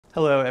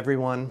Hello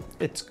everyone,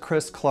 it's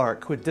Chris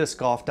Clark with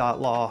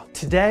DiscGolf.Law.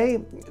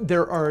 Today,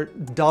 there are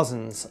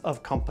dozens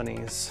of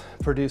companies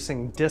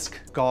producing disc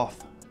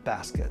golf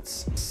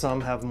baskets. Some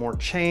have more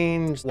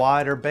change,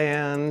 wider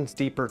bands,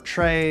 deeper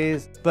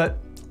trays, but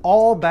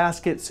all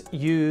baskets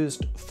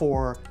used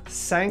for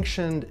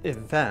sanctioned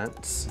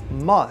events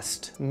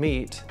must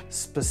meet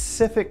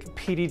specific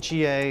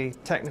PDGA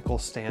technical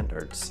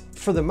standards.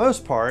 For the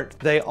most part,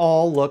 they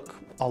all look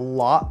a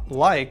lot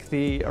like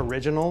the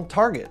original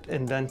target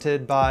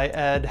invented by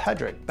Ed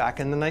Headrick back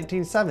in the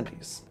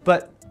 1970s.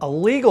 But a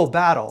legal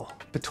battle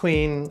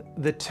between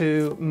the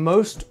two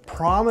most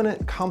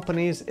prominent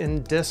companies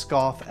in disc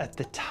golf at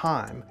the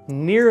time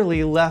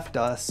nearly left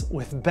us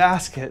with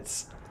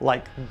baskets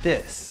like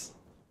this.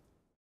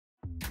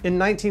 In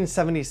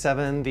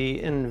 1977,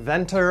 the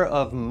inventor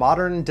of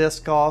modern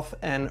disc golf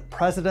and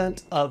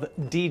president of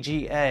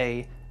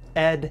DGA,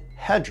 Ed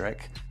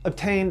Headrick,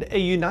 obtained a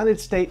United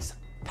States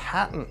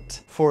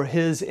patent for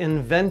his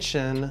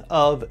invention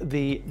of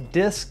the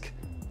disc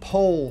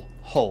pole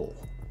hole.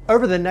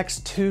 Over the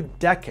next 2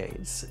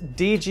 decades,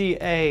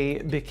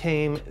 DGA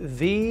became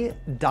the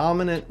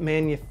dominant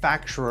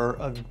manufacturer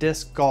of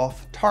disc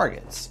golf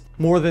targets.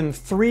 More than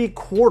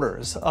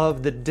 3/4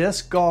 of the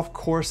disc golf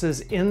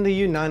courses in the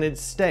United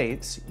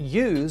States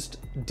used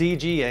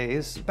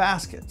DGA's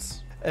baskets.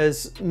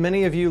 As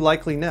many of you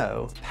likely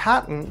know,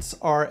 patents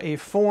are a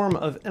form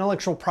of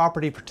intellectual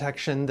property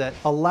protection that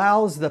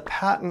allows the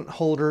patent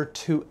holder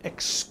to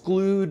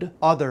exclude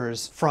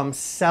others from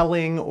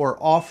selling or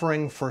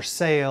offering for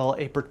sale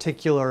a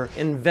particular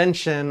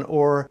invention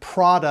or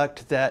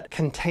product that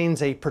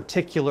contains a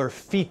particular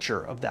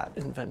feature of that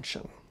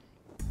invention.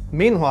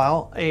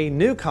 Meanwhile, a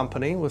new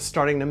company was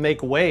starting to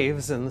make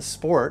waves in the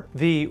sport.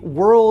 The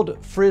world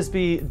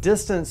Frisbee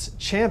distance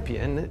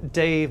champion,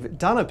 Dave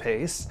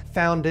Dunapace,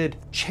 founded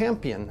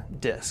Champion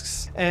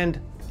Discs and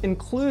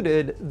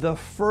included the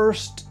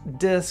first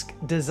disc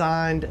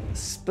designed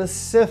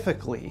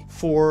specifically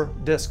for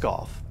disc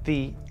golf,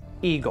 the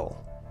Eagle.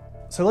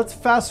 So let's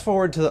fast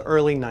forward to the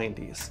early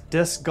 90s.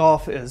 Disc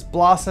golf is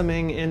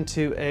blossoming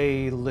into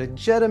a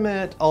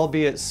legitimate,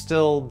 albeit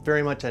still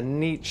very much a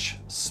niche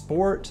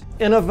sport.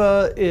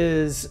 Innova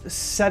is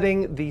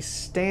setting the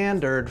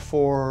standard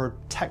for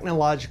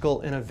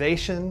technological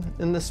innovation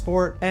in the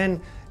sport,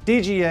 and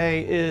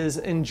DGA is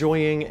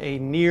enjoying a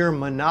near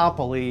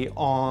monopoly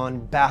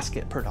on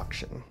basket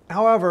production.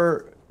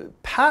 However,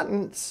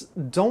 patents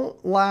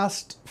don't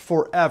last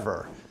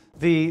forever.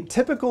 The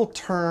typical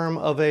term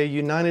of a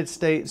United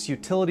States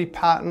utility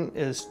patent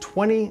is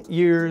 20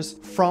 years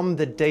from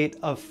the date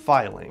of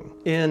filing.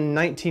 In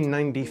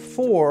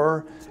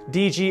 1994,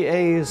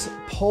 DGA's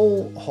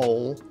pole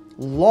hole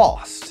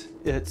lost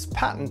its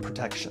patent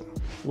protection.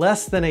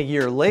 Less than a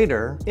year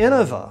later,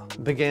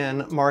 Innova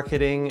began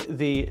marketing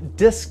the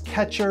Disc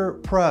Catcher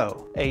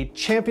Pro, a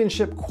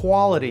championship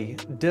quality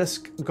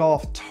disc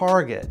golf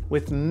target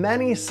with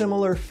many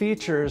similar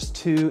features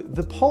to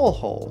the pole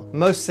hole,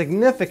 most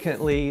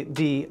significantly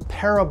the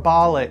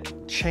parabolic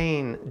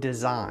chain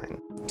design.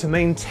 To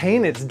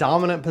maintain its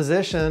dominant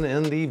position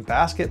in the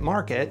basket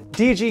market,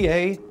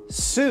 DGA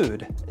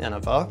sued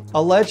Innova,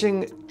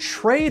 alleging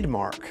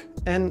trademark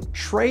and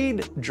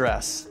trade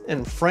dress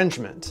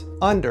infringement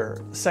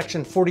under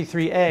Section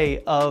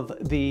 43A of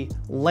the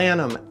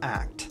Lanham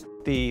Act.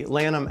 The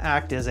Lanham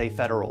Act is a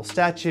federal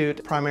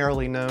statute,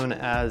 primarily known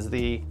as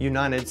the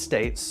United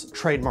States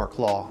Trademark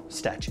Law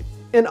statute.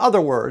 In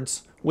other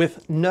words,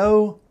 with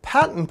no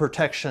patent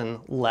protection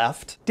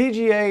left,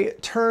 DGA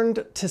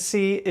turned to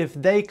see if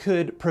they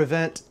could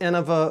prevent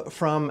Innova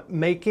from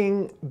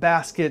making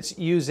baskets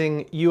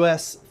using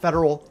US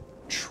federal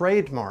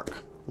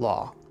trademark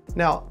law.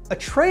 Now, a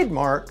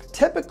trademark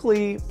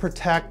typically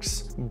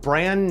protects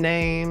brand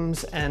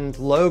names and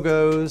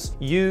logos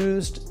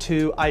used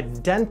to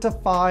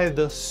identify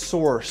the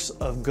source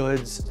of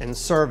goods and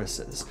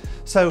services.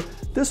 So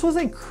this was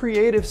a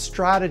creative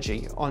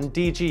strategy on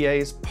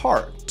DGA's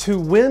part. To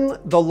win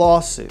the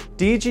lawsuit,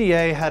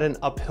 DGA had an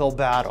uphill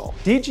battle.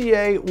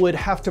 DGA would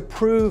have to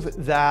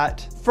prove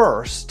that,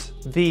 first,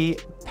 the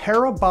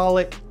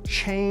parabolic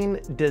chain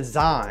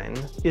design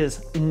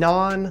is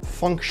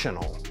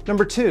non-functional.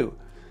 Number 2,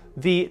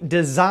 the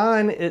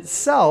design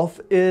itself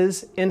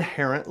is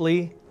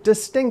inherently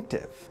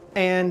distinctive.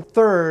 And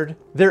third,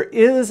 there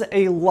is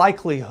a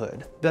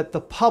likelihood that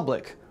the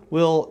public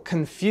will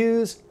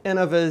confuse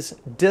Innova's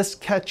Disc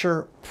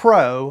Catcher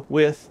Pro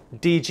with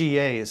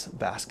DGA's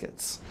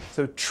baskets.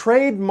 So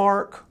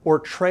trademark or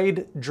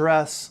trade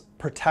dress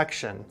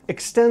protection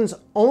extends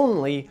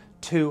only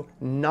to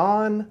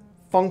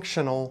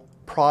non-functional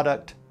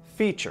product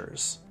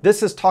features.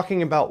 This is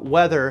talking about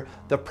whether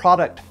the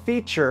product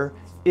feature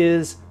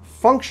is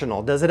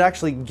functional. Does it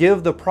actually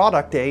give the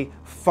product a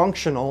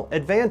functional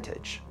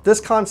advantage? This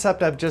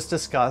concept I've just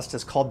discussed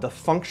is called the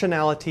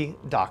Functionality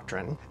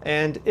Doctrine,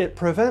 and it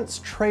prevents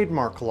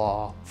trademark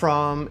law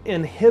from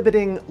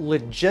inhibiting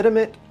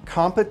legitimate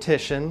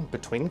competition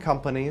between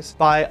companies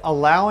by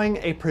allowing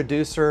a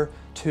producer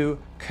to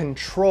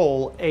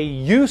control a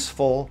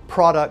useful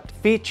product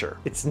feature.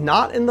 It's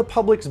not in the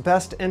public's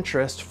best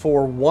interest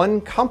for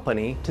one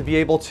company to be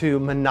able to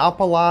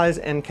monopolize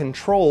and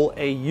control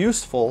a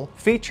useful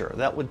feature.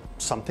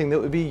 Something that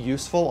would be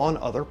useful on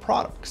other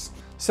products.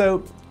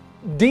 So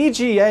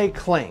DGA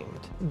claimed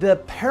the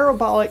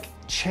parabolic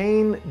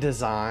chain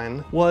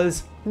design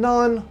was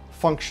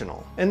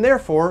non-functional, and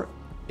therefore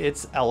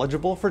it's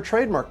eligible for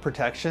trademark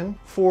protection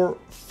for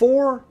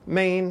 4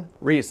 main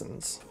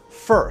reasons.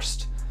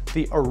 First,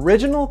 the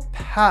original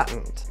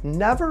patent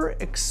never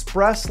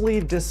expressly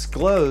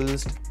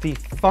disclosed the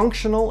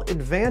functional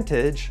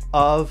advantage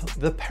of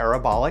the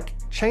parabolic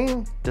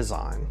chain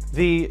design.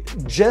 The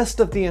gist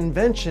of the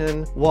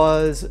invention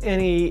was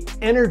any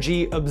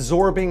energy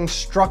absorbing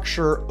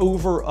structure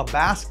over a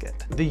basket.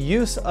 The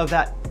use of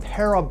that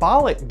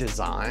parabolic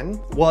design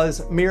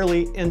was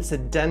merely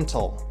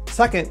incidental.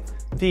 Second,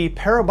 the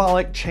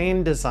parabolic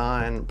chain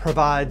design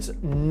provides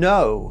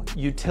no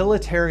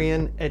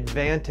utilitarian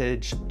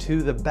advantage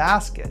to the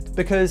basket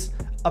because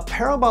a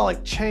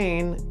parabolic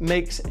chain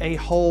makes a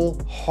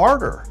hole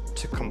harder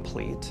to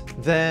complete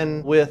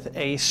than with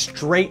a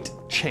straight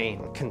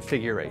chain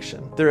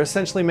configuration. They're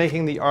essentially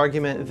making the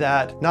argument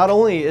that not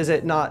only is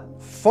it not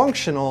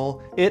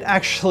functional, it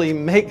actually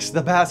makes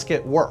the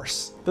basket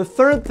worse. The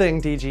third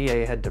thing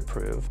DGA had to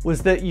prove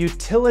was that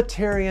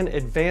utilitarian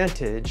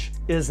advantage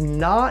is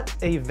not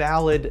a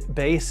valid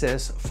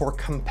basis for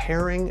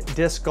comparing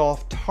disc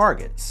golf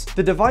targets.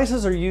 The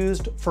devices are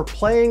used for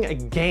playing a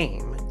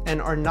game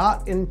and are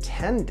not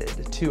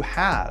intended to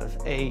have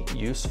a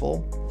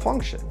useful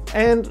function.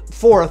 And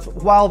fourth,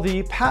 while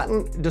the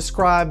patent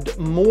described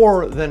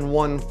more than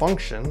one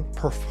function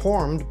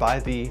performed by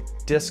the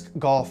disc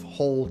golf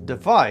hole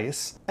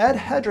device, Ed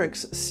Headrick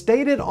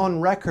stated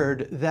on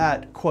record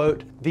that,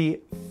 quote,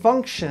 the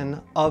function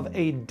of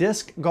a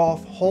disc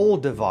golf hole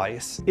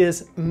device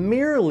is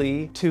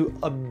merely to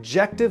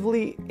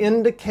objectively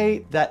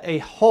indicate that a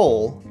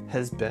hole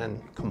has been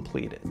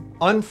completed.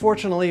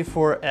 Unfortunately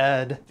for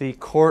Ed, the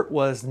court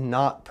was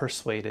not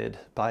persuaded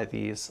by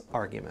these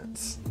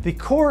arguments. The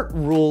court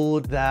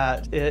ruled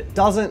that it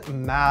doesn't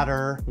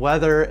matter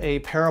whether a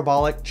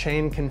parabolic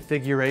chain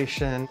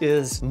configuration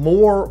is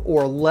more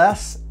or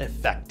less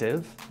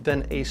effective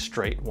than a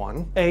straight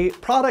one. A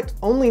product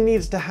only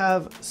needs to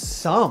have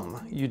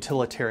some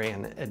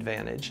utilitarian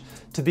advantage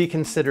to be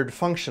considered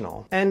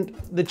functional, and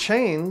the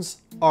chains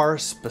are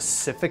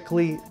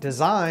specifically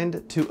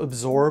designed to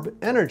absorb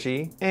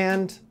energy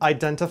and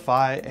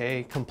identify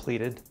a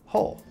completed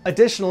hole.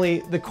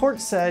 Additionally, the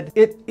court said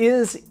it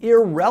is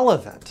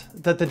irrelevant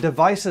that the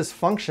device's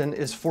function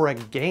is for a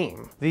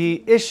game.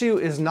 The issue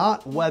is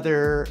not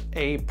whether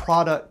a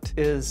product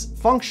is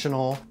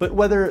functional, but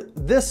whether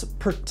this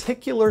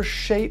particular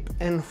shape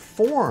and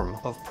form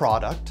of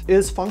product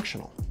is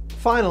functional.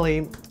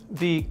 Finally,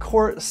 the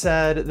court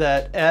said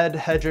that Ed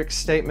Headrick's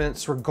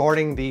statements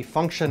regarding the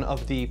function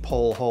of the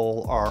pole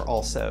hole are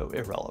also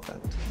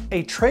irrelevant.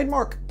 A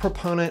trademark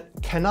proponent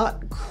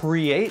cannot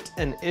create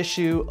an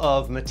issue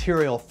of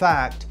material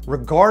fact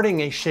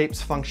regarding a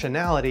shape's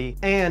functionality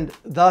and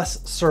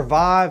thus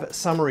survive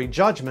summary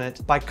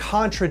judgment by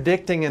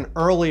contradicting an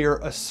earlier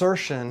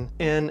assertion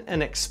in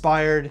an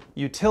expired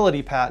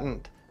utility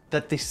patent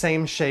that the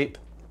same shape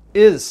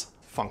is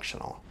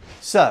functional.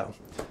 So,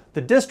 the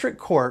district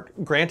court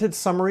granted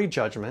summary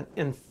judgment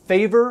in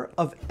favor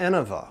of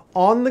Innova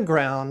on the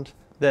ground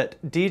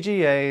that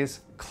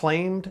DGA's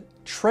claimed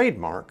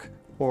trademark,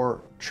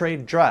 or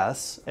trade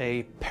dress,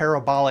 a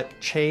parabolic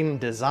chain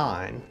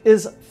design,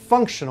 is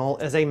functional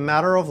as a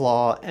matter of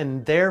law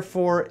and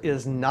therefore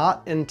is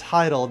not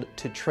entitled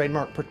to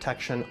trademark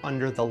protection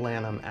under the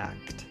Lanham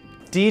Act.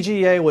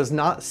 DGA was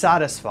not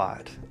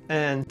satisfied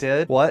and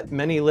did what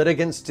many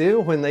litigants do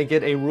when they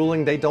get a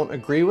ruling they don't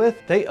agree with.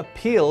 They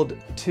appealed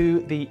to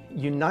the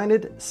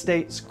United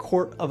States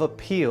Court of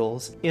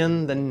Appeals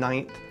in the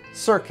Ninth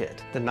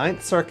Circuit. The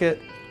Ninth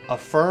Circuit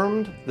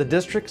affirmed the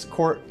district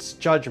court's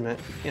judgment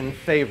in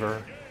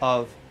favor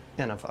of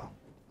Innova.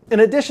 In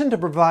addition to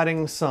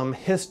providing some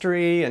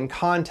history and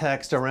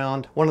context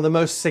around one of the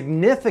most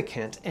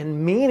significant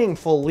and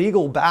meaningful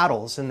legal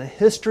battles in the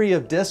history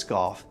of disc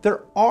golf,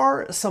 there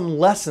are some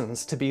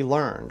lessons to be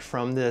learned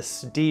from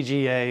this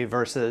DGA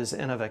versus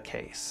Innova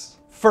case.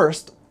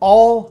 First,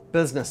 all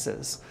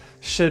businesses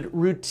should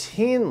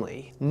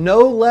routinely, no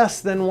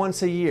less than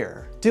once a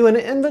year, do an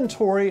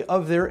inventory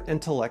of their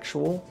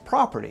intellectual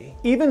property.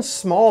 Even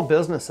small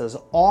businesses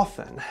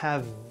often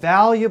have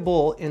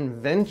valuable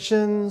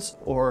inventions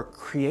or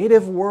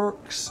creative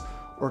works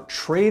or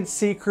trade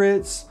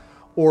secrets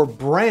or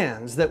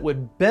brands that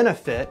would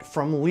benefit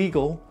from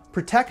legal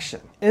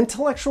protection.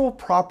 Intellectual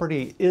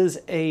property is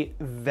a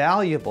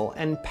valuable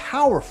and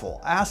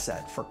powerful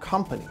asset for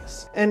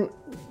companies. And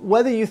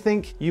whether you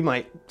think you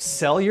might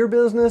sell your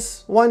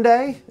business one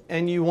day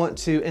and you want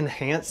to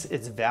enhance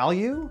its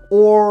value,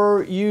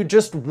 or you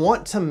just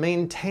want to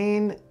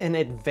maintain an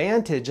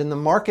advantage in the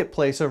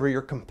marketplace over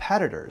your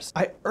competitors,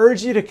 I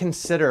urge you to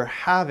consider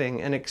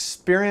having an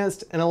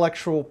experienced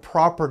intellectual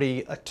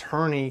property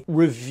attorney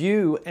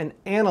review and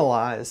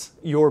analyze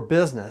your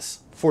business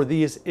for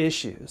these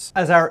issues.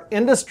 As our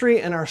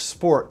industry and our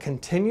sport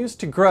continues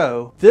to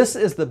grow, this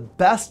is the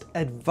best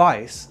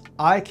advice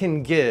I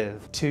can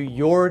give to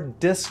your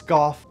disc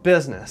golf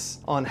business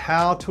on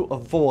how to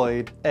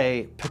avoid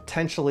a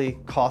potentially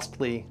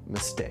costly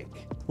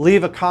mistake.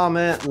 Leave a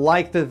comment,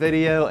 like the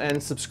video,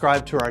 and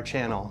subscribe to our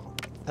channel.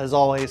 As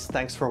always,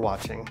 thanks for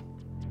watching.